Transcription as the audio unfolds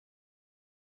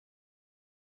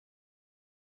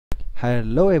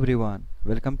Hello everyone,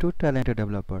 welcome to Talented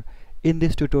Developer. In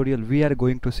this tutorial we are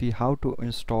going to see how to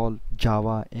install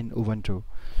Java in Ubuntu.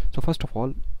 So first of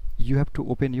all, you have to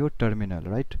open your terminal,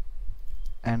 right?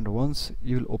 And once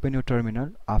you will open your terminal,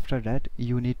 after that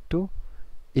you need to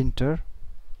enter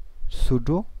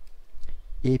sudo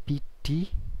apt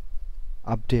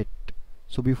update.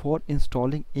 So before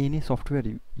installing any software,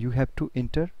 you have to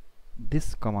enter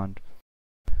this command.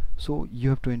 So you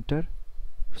have to enter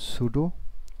sudo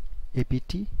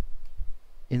apt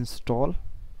install,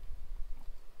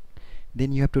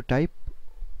 then you have to type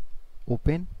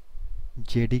open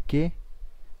JDK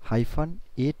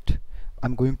 -8.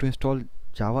 I'm going to install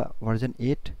Java version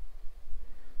 8,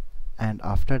 and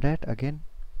after that again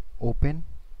open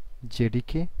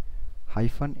JDK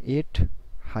 -8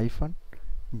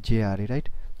 -JRE, right?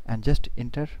 And just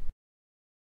enter.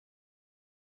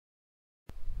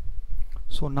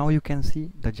 So now you can see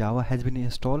the Java has been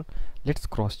installed. Let's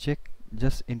cross check.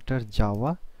 Just enter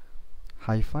Java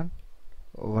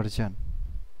 -version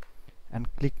and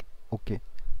click OK.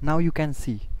 Now you can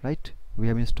see, right, we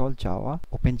have installed Java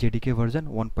Open JDK version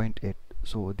 1.8.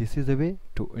 So this is the way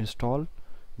to install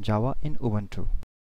Java in Ubuntu.